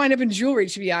thought I'd wind up in jewelry,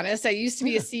 to be honest. I used to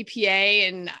be a CPA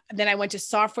and then I went to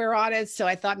software audits. So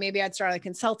I thought maybe I'd start a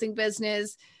consulting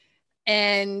business.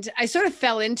 And I sort of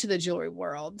fell into the jewelry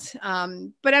world.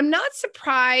 But I'm not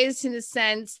surprised in the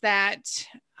sense that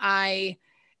I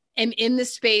am in the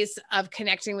space of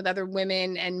connecting with other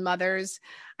women and mothers.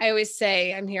 I always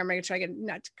say, I'm going to try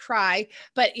not to cry,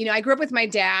 but I grew up with my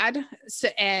dad,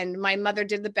 and my mother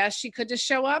did the best she could to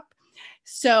show up.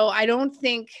 So I don't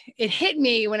think it hit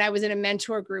me when I was in a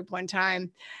mentor group one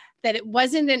time that it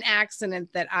wasn't an accident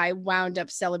that I wound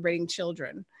up celebrating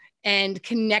children and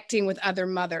connecting with other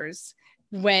mothers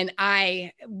when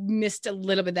I missed a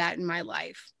little bit of that in my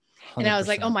life. 100%. And I was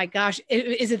like, oh my gosh,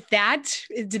 is it that?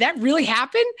 Did that really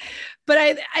happen?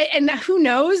 But and who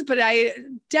knows, but I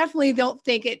definitely don't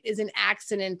think it is an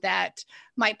accident that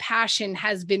my passion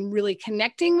has been really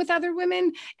connecting with other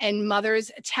women and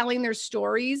mothers, telling their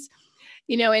stories,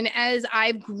 and as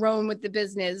I've grown with the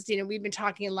business, we've been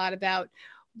talking a lot about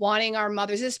wanting our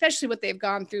mothers, especially what they've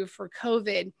gone through for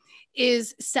COVID,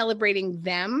 is celebrating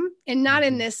them, and not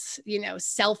in this,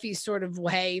 selfie sort of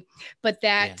way, but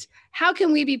that how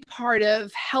can we be part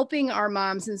of helping our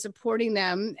moms and supporting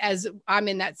them as I'm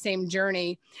in that same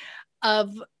journey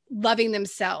of loving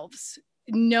themselves,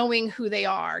 knowing who they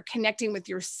are, connecting with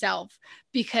yourself,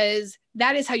 because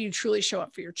that is how you truly show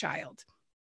up for your child.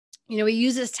 We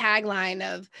use this tagline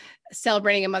of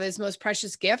celebrating a mother's most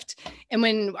precious gift. And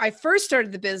when I first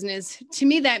started the business, to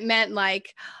me, that meant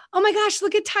like, oh my gosh,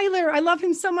 look at Tyler. I love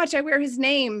him so much. I wear his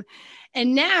name.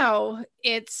 And now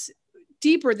it's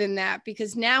deeper than that,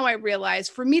 because now I realize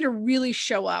for me to really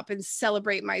show up and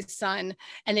celebrate my son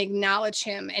and acknowledge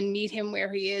him and meet him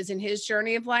where he is in his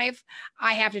journey of life,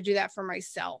 I have to do that for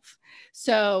myself.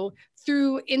 So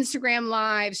through Instagram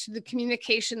lives, through the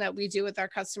communication that we do with our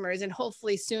customers, and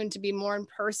hopefully soon to be more in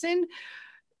person,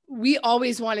 we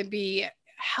always want to be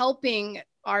helping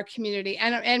our community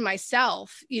and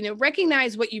myself,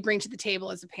 recognize what you bring to the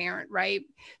table as a parent, right?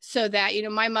 So that,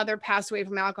 my mother passed away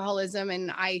from alcoholism,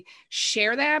 and I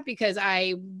share that because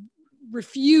I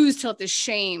refuse to let the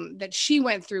shame that she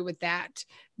went through with that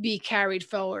be carried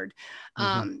forward.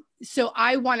 So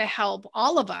I want to help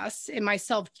all of us, and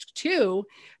myself too,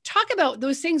 talk about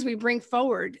those things we bring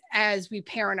forward as we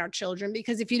parent our children,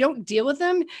 because if you don't deal with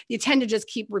them, you tend to just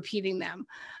keep repeating them.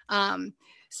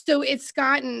 So it's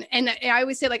gotten, and I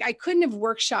always say, like, I couldn't have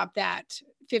workshopped that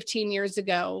 15 years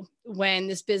ago when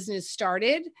this business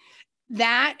started.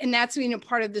 And that's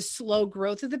part of the slow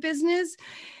growth of the business.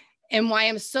 And why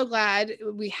I'm so glad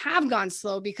we have gone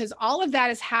slow, because all of that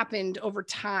has happened over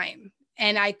time.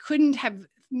 And I couldn't have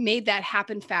made that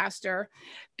happen faster,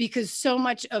 because so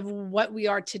much of what we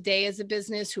are today as a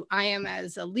business, who I am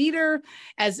as a leader,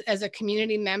 as a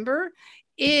community member,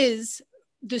 is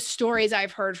the stories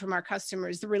I've heard from our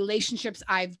customers, the relationships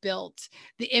I've built,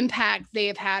 the impact they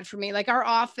have had for me. Like, our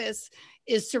office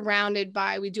is surrounded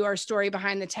by, we do our story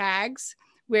behind the tags,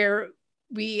 where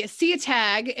we see a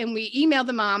tag and we email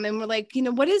the mom and we're like,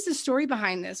 what is the story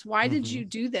behind this? Why did you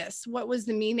do this? What was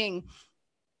the meaning?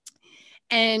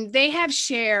 And they have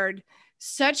shared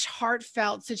such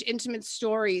heartfelt, such intimate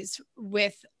stories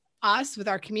with us, with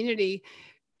our community,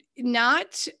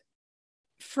 not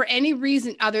for any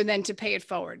reason other than to pay it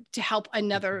forward, to help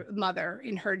another mother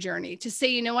in her journey, to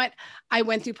say, what, I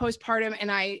went through postpartum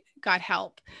and I got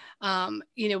help.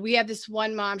 We have this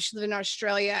one mom, she lived in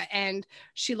Australia, and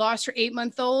she lost her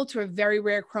 8-month-old to a very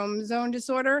rare chromosome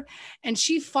disorder. And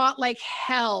she fought like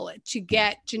hell to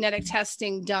get genetic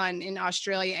testing done in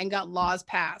Australia and got laws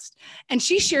passed. And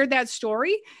she shared that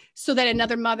story so that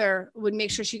another mother would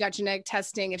make sure she got genetic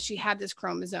testing if she had this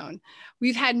chromosome.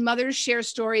 We've had mothers share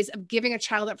stories of giving a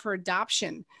child up for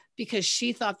adoption because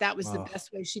she thought that was the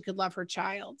best way she could love her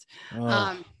child.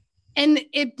 And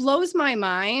it blows my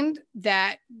mind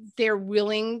that they're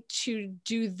willing to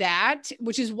do that,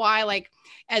 which is why, like,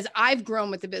 as I've grown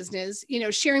with the business,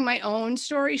 sharing my own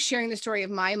story, sharing the story of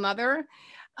my mother,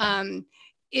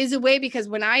 is a way, because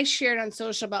when I shared on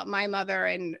social about my mother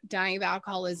and dying of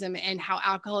alcoholism and how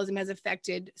alcoholism has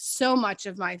affected so much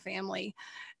of my family,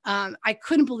 I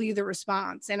couldn't believe the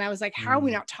response. And I was like, how are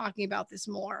we not talking about this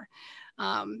more?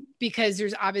 Because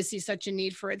there's obviously such a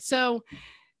need for it. So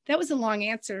that was a long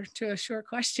answer to a short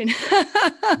question.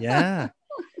 Yeah. So,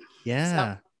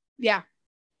 Yeah. yeah.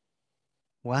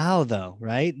 Wow, though,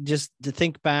 right? Just to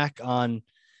think back on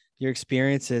your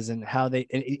experiences and how they,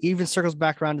 and it even circles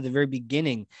back around to the very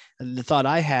beginning. The thought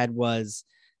I had was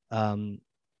um,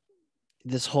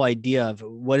 this whole idea of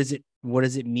what does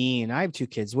it mean? I have two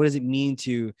kids. What does it mean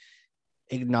to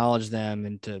acknowledge them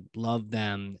and to love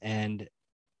them? And,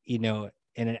 you know,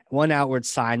 and one outward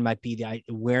sign might be the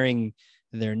wearing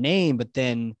their name, but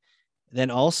then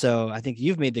also I think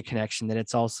you've made the connection that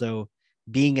it's also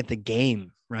being at the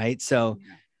game, right? So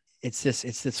Yeah. it's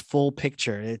this full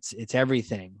picture. It's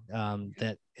everything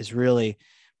that is really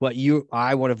what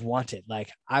I would have wanted.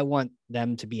 Like I want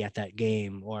them to be at that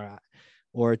game,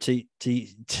 or to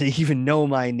even know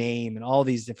my name and all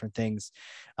these different things.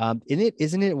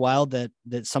 Isn't it wild that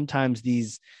sometimes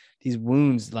these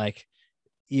wounds, like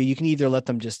you can either let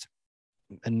them just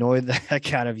annoy the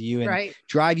heck out of you and Right.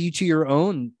 drive you to your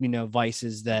own,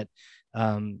 vices that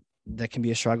that can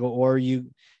be a struggle, or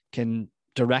you can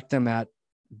direct them at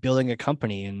building a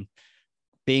company and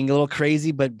being a little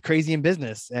crazy, but crazy in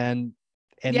business. And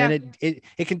Yeah. then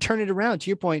it can turn it around, to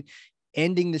your point,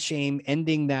 ending the shame,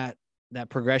 ending that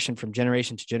progression from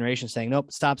generation to generation, saying, nope,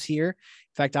 it stops here.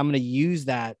 In fact, I'm going to use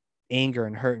that anger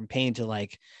and hurt and pain to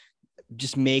like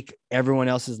just make everyone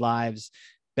else's lives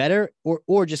better,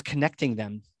 or just connecting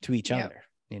them to each other,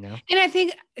 And I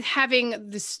think having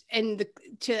this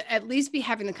to at least be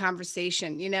having the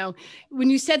conversation, when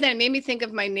you said that, it made me think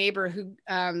of my neighbor who,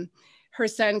 her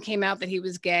son came out that he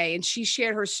was gay, and she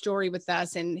shared her story with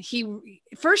us. And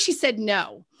first she said,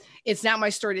 no, it's not my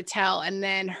story to tell. And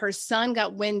then her son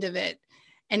got wind of it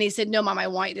and he said, no, Mom, I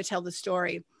want you to tell the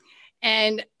story.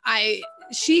 And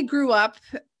she grew up,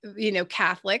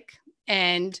 Catholic,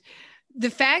 and the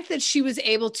fact that she was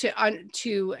able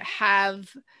to have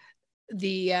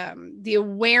the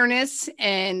awareness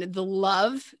and the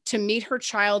love to meet her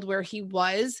child where he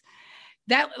was,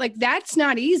 that's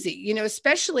not easy,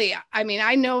 especially, I mean,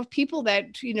 I know of people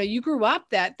that, you grew up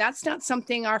that's not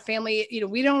something our family,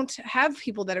 we don't have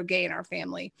people that are gay in our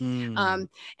family.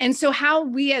 And so how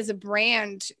we as a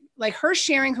brand, like her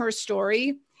sharing her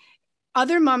story,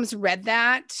 other moms read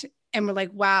that and we're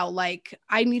like, wow, like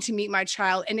I need to meet my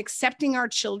child, and accepting our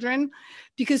children,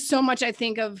 because so much I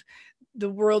think of the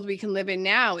world we can live in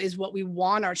now is what we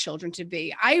want our children to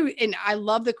be. I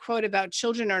love the quote about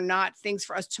children are not things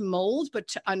for us to mold, but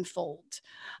to unfold.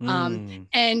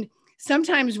 And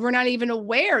sometimes we're not even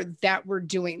aware that we're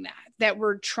doing that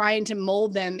we're trying to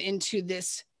mold them into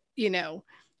this,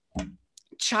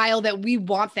 child that we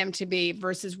want them to be,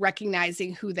 versus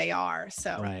recognizing who they are.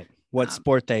 So, right. What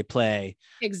sport they play.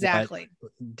 Exactly.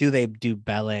 Do they do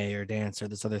ballet or dance or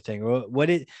this other thing? Or what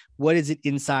is it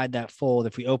inside that fold?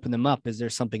 If we open them up, is there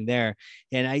something there?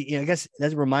 And I guess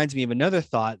that reminds me of another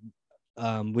thought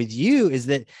with you, is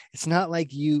that it's not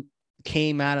like you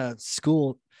came out of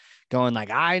school going like,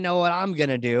 I know what I'm going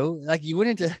to do. Like you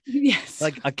went into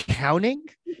like accounting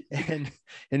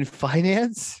and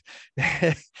finance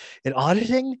and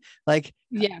auditing. Like,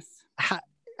 yes.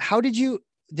 How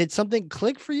did something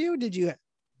click for you?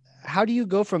 How do you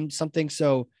go from something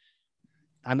so,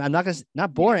 I'm not gonna,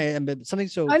 not boring, but something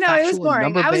so I know it was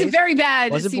boring. I was very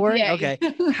bad. Was it CPA. boring? Okay.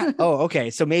 Okay.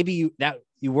 So maybe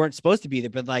you weren't supposed to be there,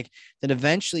 but like then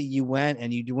eventually you went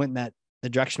and you went in the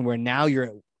direction where now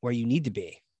you're where you need to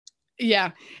be.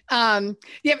 Yeah.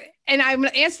 Yeah. And I'm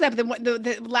going to answer that. But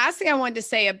the last thing I wanted to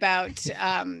say about,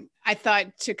 I thought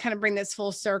to kind of bring this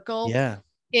full circle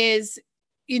is,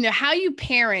 how you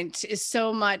parent is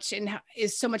so much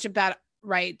about,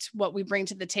 right, what we bring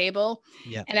to the table.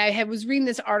 Yeah. And I was reading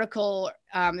this article.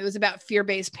 It was about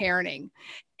fear-based parenting.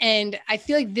 And I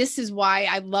feel like this is why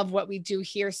I love what we do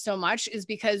here so much, is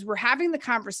because we're having the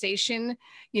conversation.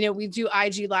 We do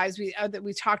IG lives, we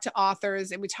talk to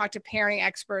authors and we talk to parenting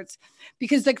experts,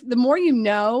 because the more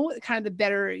kind of the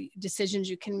better decisions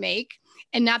you can make.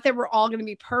 And not that we're all going to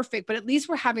be perfect, but at least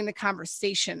we're having the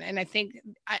conversation. And I think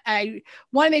I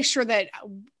want to make sure that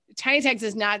Tiny Tags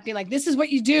is not being like, this is what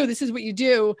you do. This is what you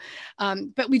do.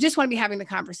 But we just want to be having the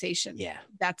conversation. Yeah.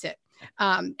 That's it.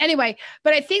 Anyway,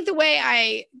 but I think the way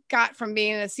I got from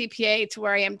being a CPA to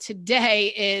where I am today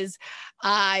is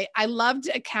I loved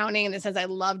accounting, in the sense I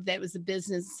loved that it was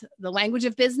the language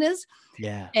of business.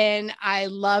 Yeah. And I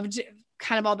loved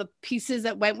kind of all the pieces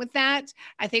that went with that.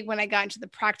 I think when I got into the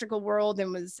practical world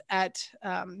and was at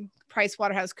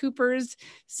PricewaterhouseCoopers,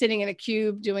 sitting in a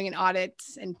cube doing an audit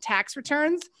and tax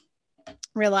returns,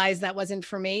 realized that wasn't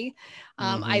for me.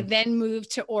 I then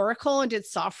moved to Oracle and did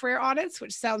software audits,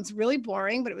 which sounds really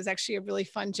boring, but it was actually a really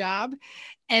fun job.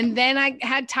 And then I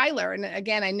had Tyler. And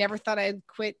again, I never thought I'd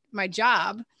quit my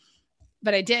job.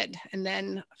 but I did, and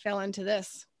then fell into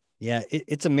this. Yeah.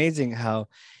 It's amazing how,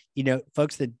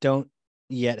 folks that don't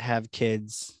yet have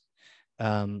kids,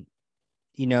 it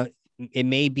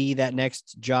may be that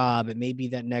next job, it may be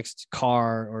that next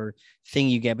car or thing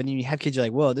you get, but then you have kids, you're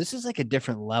like, whoa, this is like a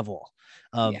different level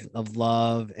of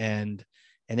love. And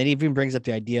then even brings up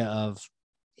the idea of,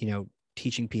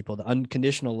 teaching people the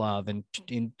unconditional love and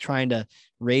in trying to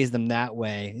raise them that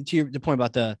way. And to the point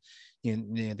about the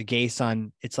gay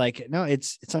son, it's like, no,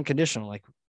 it's unconditional. Like,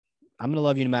 I'm going to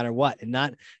love you no matter what. And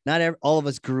not all of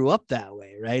us grew up that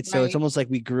way. Right. So it's almost like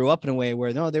we grew up in a way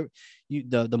where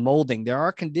the molding, there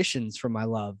are conditions for my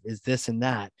love is this and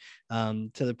that,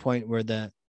 to the point where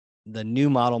the new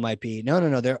model might be,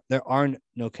 no, there are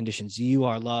no conditions. You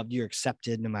are loved. You're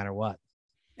accepted no matter what.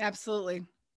 Absolutely.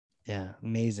 Yeah.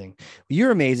 Amazing.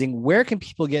 You're amazing. Where can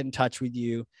people get in touch with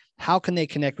you? How can they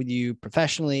connect with you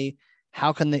professionally?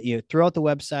 How can they, throughout the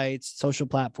websites, social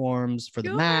platforms, for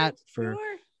the mat, for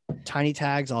Tiny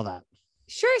Tags, all that?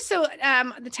 Sure. So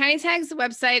the Tiny Tags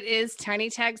website is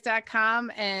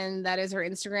tinytags.com, and that is our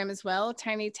Instagram as well,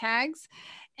 Tiny Tags.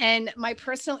 And my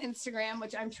personal Instagram,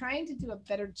 which I'm trying to do a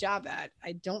better job at,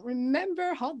 I don't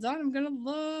remember. Hold on, I'm going to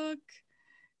look.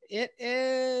 It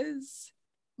is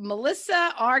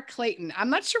Melissa R. Clayton. I'm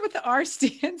not sure what the R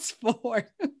stands for.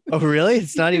 Oh, really?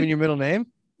 It's not even your middle name?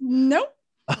 Nope.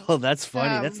 Oh, that's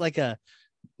funny. That's like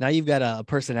now you've got a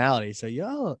personality. So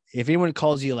if anyone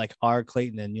calls you like R.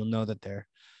 Clayton, then you'll know that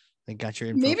they got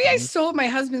your info. Maybe I stole my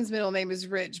husband's middle name is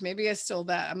Ridge. Maybe I stole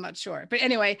that. I'm not sure. But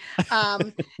anyway,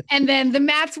 and then the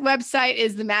Mat's website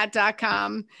is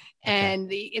themat.com. And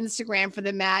the Instagram for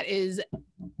the Mat is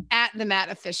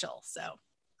 @thematofficial. So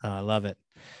I love it.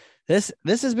 This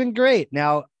has been great.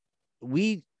 Now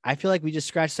I feel like we just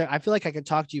scratched that. I feel like I could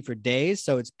talk to you for days.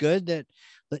 So it's good that,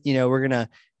 we're going to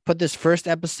put this first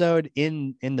episode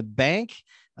in the bank.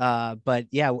 But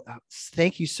yeah,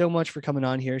 thank you so much for coming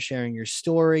on here, sharing your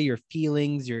story, your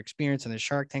feelings, your experience on the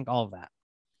Shark Tank, all of that.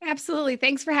 Absolutely.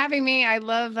 Thanks for having me. I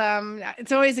love,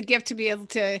 it's always a gift to be able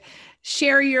to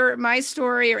share my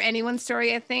story or anyone's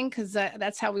story, I think, because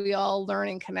that's how we all learn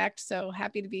and connect. So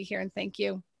happy to be here, and thank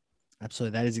you.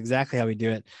 Absolutely. That is exactly how we do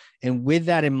it. And with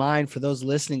that in mind, for those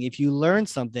listening, if you learned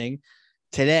something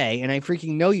today, and I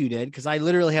freaking know you did, because I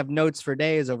literally have notes for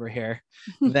days over here,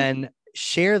 then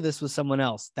share this with someone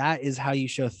else. That is how you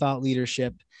show thought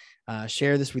leadership.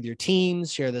 Share this with your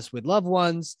teams, share this with loved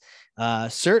ones.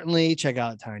 Certainly check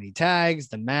out Tiny Tags,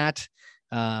 the Mat.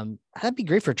 That'd be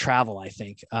great for travel, I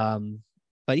think.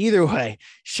 But either way,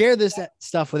 share this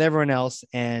stuff with everyone else.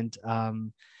 And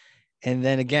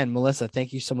then again, Melissa,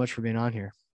 thank you so much for being on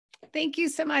here. Thank you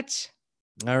so much.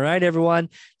 All right, everyone.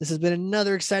 This has been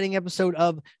another exciting episode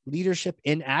of Leadership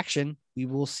in Action. We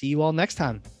will see you all next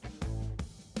time.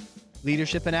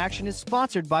 Leadership in Action is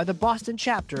sponsored by the Boston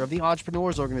chapter of the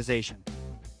Entrepreneurs Organization.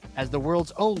 As the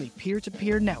world's only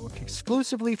peer-to-peer network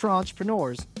exclusively for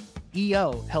entrepreneurs,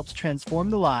 EO helps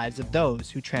transform the lives of those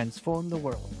who transform the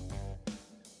world.